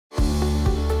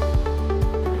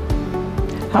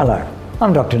Hello,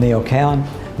 I'm Dr. Neil Cowan,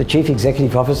 the Chief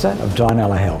Executive Officer of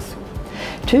Dianella Health.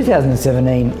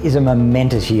 2017 is a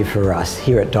momentous year for us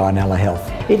here at Dianella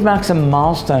Health. It marks a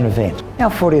milestone event,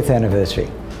 our 40th anniversary.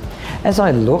 As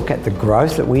I look at the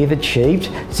growth that we have achieved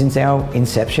since our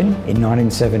inception in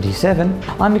 1977,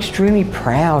 I'm extremely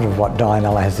proud of what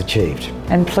Dianella has achieved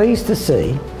and pleased to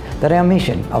see that our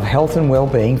mission of health and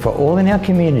well-being for all in our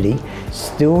community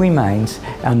still remains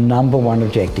our #1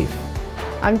 objective.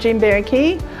 I'm Jean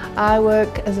Berrickey. I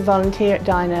work as a volunteer at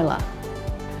Dianella.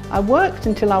 I worked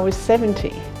until I was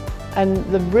 70, and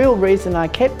the real reason I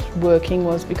kept working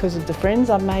was because of the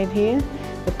friends I've made here,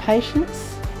 the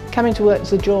patients. Coming to work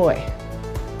is a joy,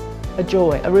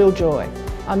 a real joy.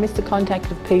 I miss the contact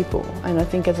of people, and I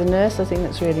think as a nurse, I think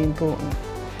that's really important.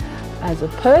 As a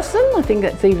person, I think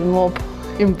that's even more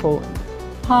important.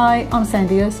 Hi, I'm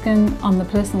Sandy Erskine. I'm the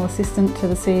personal assistant to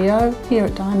the CEO here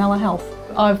at Dianella Health.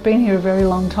 I've been here a very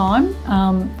long time,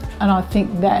 and I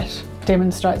think that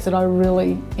demonstrates that I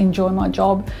really enjoy my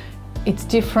job. It's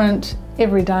different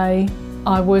every day.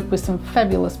 I work with some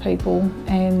fabulous people,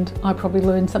 and I probably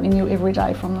learn something new every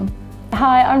day from them.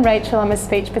 Hi, I'm Rachel. I'm a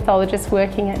speech pathologist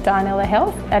working at Dianella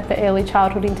Health at the Early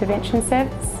Childhood Intervention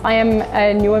Service. I am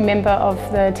a newer member of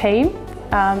the team,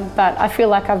 but I feel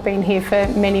like I've been here for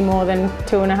many more than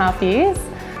 2.5 years.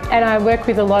 And I work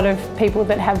with a lot of people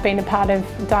that have been a part of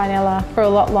Dianella for a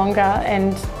lot longer,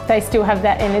 and they still have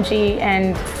that energy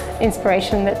and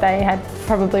inspiration that they had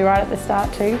probably right at the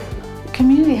start too.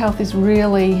 Community health is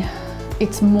really,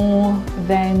 it's more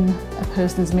than a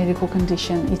person's medical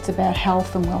condition. It's about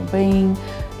health and well-being,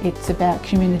 it's about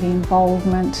community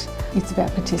involvement, it's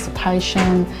about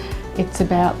participation, it's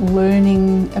about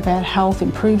learning about health,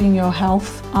 improving your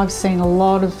health. I've seen a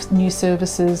lot of new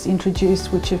services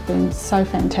introduced which have been so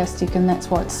fantastic, and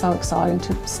that's why it's so exciting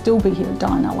to still be here at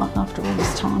Dianella after all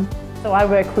this time. So I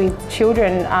work with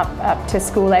children up to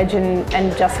school age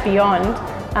and just beyond.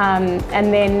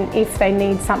 And then if they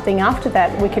need something after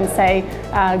that, we can say,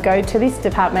 go to this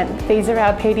department. These are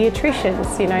our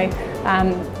paediatricians, you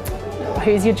know.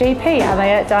 Who's your GP? Are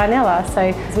they at Dianella?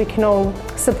 So we can all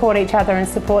support each other and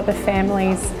support the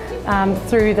families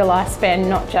through the lifespan,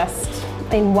 not just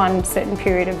in one certain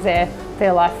period of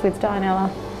their life with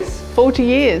Dianella. 40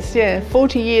 years, yeah,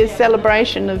 40 years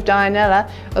celebration of Dianella,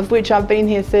 of which I've been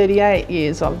here 38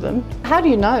 years of them. How do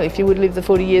you know if you would live the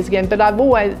 40 years again? But I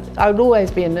would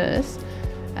always be a nurse,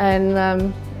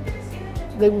 and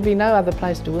there would be no other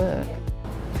place to work.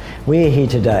 We're here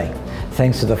today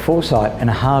thanks to the foresight and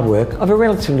hard work of a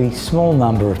relatively small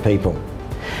number of people,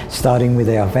 starting with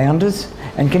our founders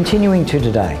and continuing to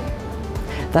today.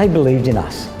 They believed in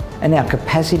us and our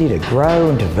capacity to grow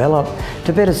and develop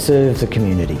to better serve the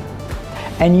community.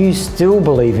 And you still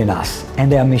believe in us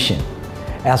and our mission.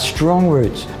 Our strong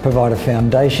roots provide a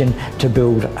foundation to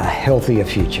build a healthier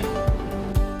future.